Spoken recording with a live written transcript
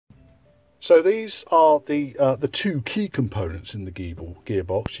So these are the two key components in the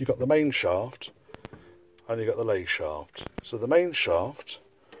gearbox. You've got the main shaft and you've got the lay shaft. So the main shaft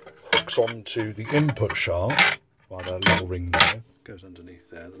hooks onto the input shaft by the little ring there, goes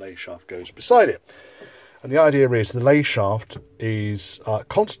underneath there. The lay shaft goes beside it. And the idea is the lay shaft is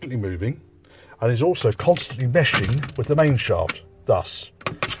constantly moving and is also constantly meshing with the main shaft. Thus,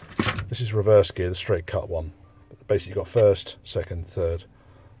 this is reverse gear, the straight cut one. Basically you've got first, second, third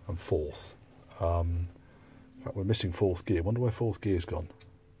and fourth. In fact, we're missing fourth gear. Wonder where fourth gear's gone.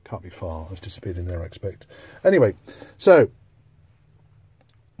 Can't be far. It's disappeared in there, I expect. Anyway, so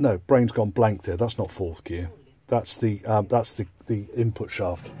no, brain's gone blank there. That's not fourth gear. That's the input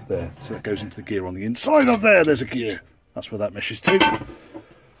shaft there. So that goes into the gear on the inside of there. There's a gear. That's where that meshes to.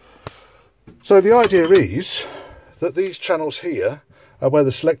 So the idea is that these channels here are where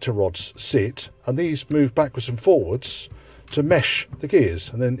the selector rods sit, and these move backwards and forwards to mesh the gears.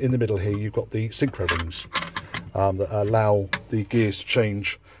 And then in the middle here you've got the synchro rings that allow the gears to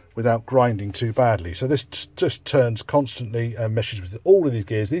change without grinding too badly. So this just turns constantly and meshes with all of these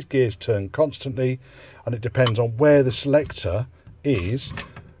gears. These gears turn constantly, and it depends on where the selector is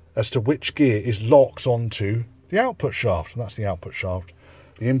as to which gear is locked onto the output shaft. And that's the output shaft.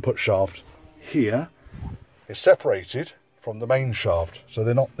 The input shaft here is separated from the main shaft, so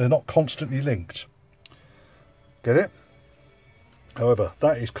they're not constantly linked. Get it? However,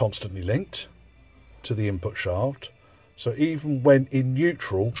 that is constantly linked to the input shaft, so even when in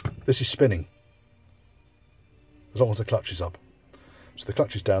neutral, this is spinning as long as the clutch is up. So the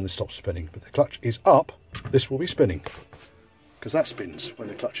clutch is down, this stops spinning, but the clutch is up, this will be spinning, because that spins when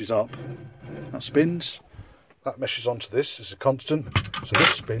the clutch is up. That spins, that meshes onto this as a constant, so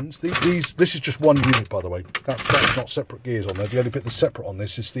this spins. This is just one unit, by the way. That's not separate gears on there. The only bit that's separate on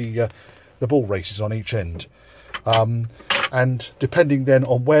this is the ball races on each end. And depending then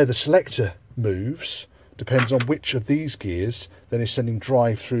on where the selector moves, depends on which of these gears then is sending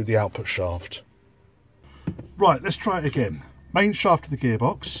drive through the output shaft. Right, let's try it again. Main shaft of the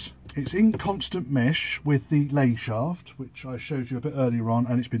gearbox. It's in constant mesh with the lay shaft, which I showed you a bit earlier on,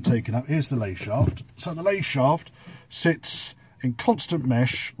 and it's been taken up. Here's the lay shaft. So the lay shaft sits in constant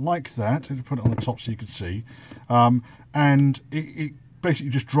mesh like that. I'll put it on the top so you can see. And it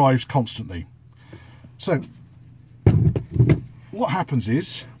basically just drives constantly. So what happens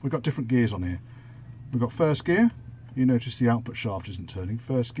is, we've got different gears on here. We've got first gear. You notice the output shaft isn't turning.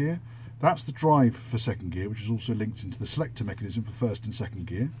 First gear. That's the drive for second gear, which is also linked into the selector mechanism for first and second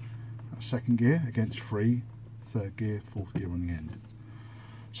gear. That's second gear, again it's free. Third gear, fourth gear on the end.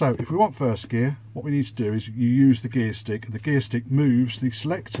 So if we want first gear, what we need to do is you use the gear stick, and the gear stick moves the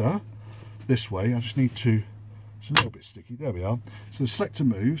selector this way. I just need to, it's a little bit sticky, there we are. So the selector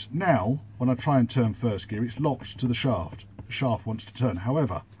moves. Now, when I try and turn first gear, it's locked to the shaft. The shaft wants to turn.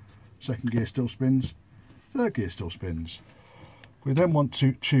 However, second gear still spins, third gear still spins. We then want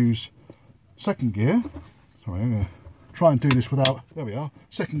to choose second gear. Sorry, I'm going to try and do this without, there we are.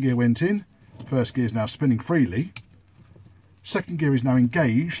 Second gear went in, first gear is now spinning freely. Second gear is now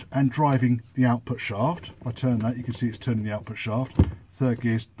engaged and driving the output shaft. If I turn that, you can see it's turning the output shaft. Third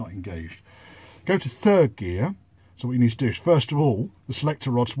gear is not engaged. Go to third gear. So what you need to do is, first of all, the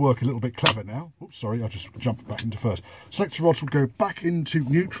selector rods work a little bit clever now. Oops, sorry, I just jumped back into first. Selector rods will go back into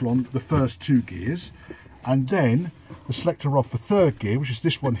neutral on the first two gears, and then the selector rod for third gear, which is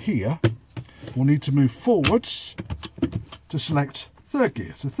this one here, will need to move forwards to select third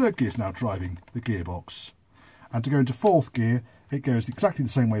gear. So third gear is now driving the gearbox. And to go into fourth gear, it goes exactly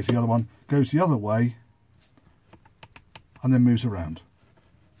the same way as the other one, goes the other way, and then moves around.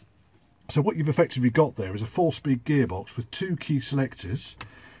 So what you've effectively got there is a 4-speed gearbox with two key selectors.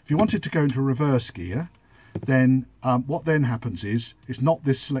 If you wanted to go into reverse gear, then what then happens is, it's not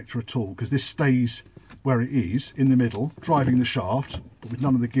this selector at all, because this stays where it is, in the middle, driving the shaft, but with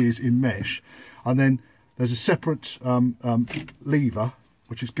none of the gears in mesh. And then there's a separate lever,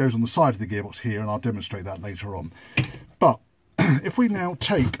 which goes on the side of the gearbox here, and I'll demonstrate that later on. But if we now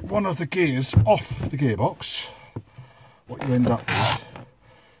take one of the gears off the gearbox, what you end up with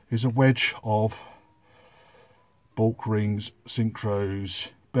is a wedge of bulk rings, synchros,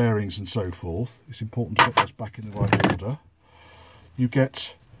 bearings and so forth. It's important to put those back in the right order. You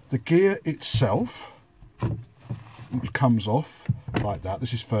get the gear itself, which comes off like that.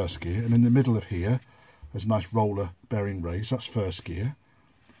 This is first gear, and in the middle of here there's a nice roller bearing raise. That's first gear.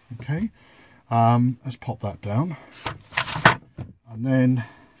 Okay, let's pop that down, and then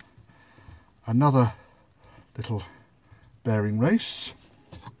another little bearing race.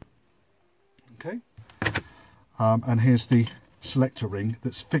 Okay, and here's the selector ring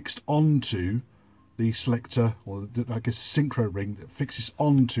that's fixed onto the selector, or I guess synchro ring that fixes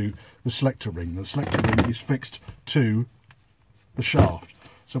onto the selector ring. The selector ring is fixed to the shaft.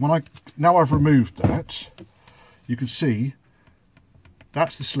 So now I've removed that, you can see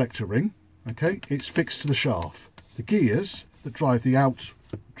that's the selector ring. Okay, it's fixed to the shaft. The gears that drive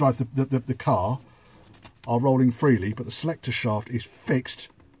the car are rolling freely, but the selector shaft is fixed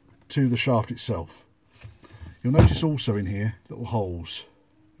to the shaft itself. You'll notice also in here little holes.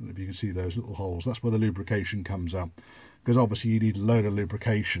 I don't know if you can see those little holes. That's where the lubrication comes out, because obviously you need a load of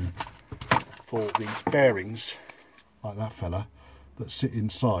lubrication for these bearings, like that fella, that sit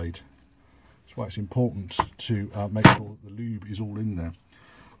inside. That's why it's important to make sure that the lube is all in there.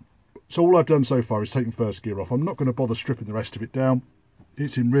 So all I've done so far is taken first gear off. I'm not going to bother stripping the rest of it down.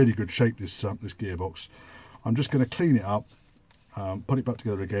 It's in really good shape, this gearbox. I'm just going to clean it up, put it back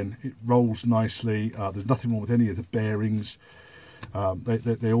together again. It rolls nicely. There's nothing wrong with any of the bearings.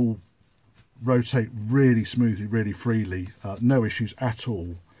 They all rotate really smoothly, really freely. No issues at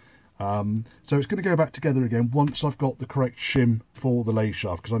all. So it's going to go back together again once I've got the correct shim for the lay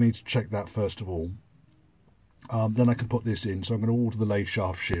shaft, because I need to check that first of all. Then I can put this in, so I'm going to order the lay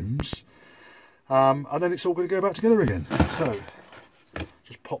shaft shims, and then it's all going to go back together again. So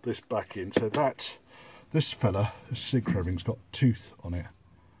just pop this back in. So this fella, this synchro ring's got a tooth on it.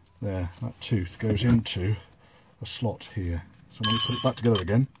 There, that tooth goes into a slot here. So when you put it back together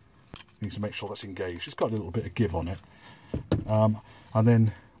again, you need to make sure that's engaged. It's got a little bit of give on it. And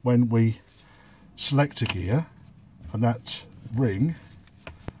then when we select a gear, and that ring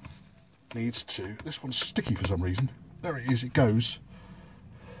needs to, this one's sticky for some reason, there it is, it goes,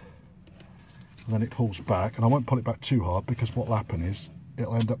 and then it pulls back, and I won't pull it back too hard, because what will happen is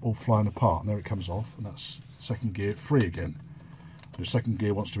it'll end up all flying apart, and there it comes off, and that's second gear free again. The second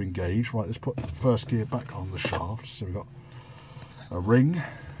gear wants to engage. Right, let's put the first gear back on the shaft. So we've got a ring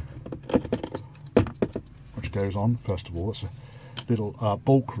which goes on. First of all, that's a little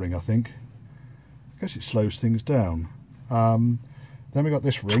bulk ring, I think. I guess it slows things down. Then we've got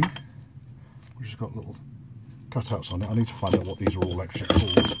this ring which has got little cutouts on it. I need to find out what these are all actually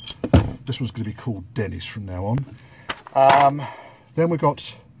called. This one's going to be called Dennis from now on. Then we've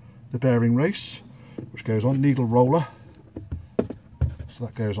got the bearing race, which goes on, needle roller, so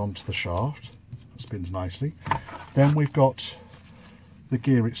that goes onto the shaft, that spins nicely. Then we've got the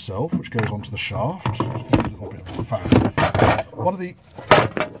gear itself, which goes onto the shaft, a little bit of a fan. One of the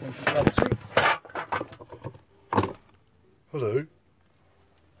hello.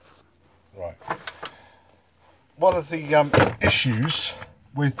 Right. One of the issues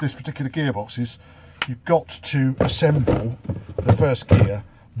with this particular gearbox is you've got to assemble the first gear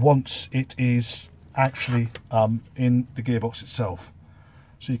once it is actually in the gearbox itself.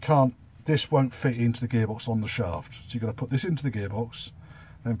 So you can't, this won't fit into the gearbox on the shaft. So you've got to put this into the gearbox,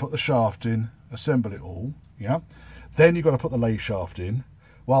 then put the shaft in, assemble it all, yeah? Then you've got to put the lay shaft in,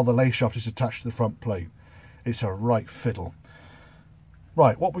 while the lay shaft is attached to the front plate. It's a right fiddle.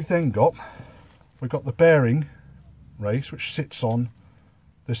 Right, what we've then got, we've got the bearing race, which sits on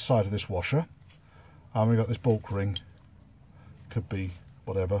this side of this washer, and we've got this bulk ring, could be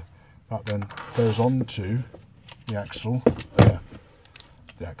whatever, that then goes on to the axle there,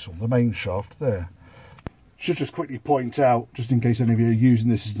 the main shaft there. Should just quickly point out, just in case any of you are using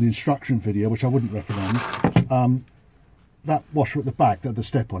this as an instruction video, which I wouldn't recommend, that washer at the back, the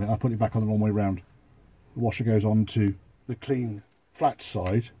step on it, I put it back on the wrong way round. The washer goes on to the clean flat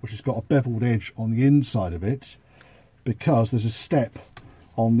side, which has got a beveled edge on the inside of it, because there's a step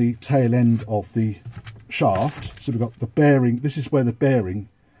on the tail end of the shaft. So we've got the bearing, this is where the bearing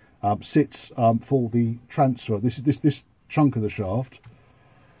sits for the transfer. This is this chunk of the shaft.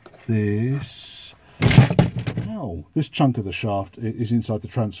 This chunk of the shaft is inside the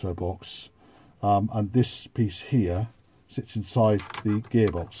transfer box, and this piece here sits inside the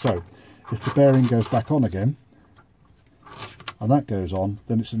gearbox. So if the bearing goes back on again, and that goes on,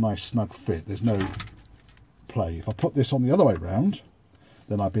 then it's a nice snug fit. There's no play. If I put this on the other way round,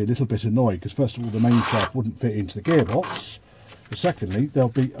 then I'd be a little bit annoyed, because first of all the main shaft wouldn't fit into the gearbox, but secondly there'll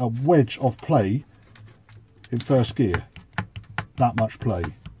be a wedge of play in first gear. That much play.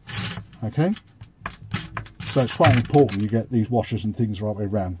 Okay, so it's quite important you get these washers and things the right way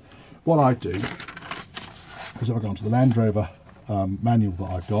around. What I do is if I go onto the Land Rover manual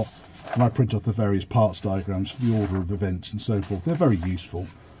that I've got, and I print off the various parts diagrams for the order of events and so forth. They're very useful.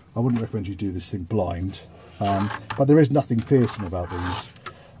 I wouldn't recommend you do this thing blind, but there is nothing fearsome about these.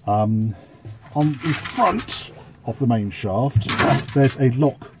 On the front of the main shaft there's a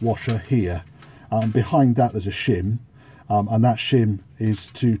lock washer here, and behind that there's a shim, and that shim is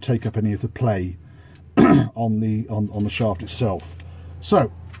to take up any of the play on the shaft itself. So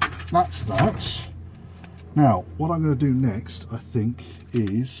that's that. Now, what I'm going to do next, I think,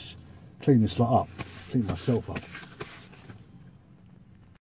 is clean this lot up, clean myself up.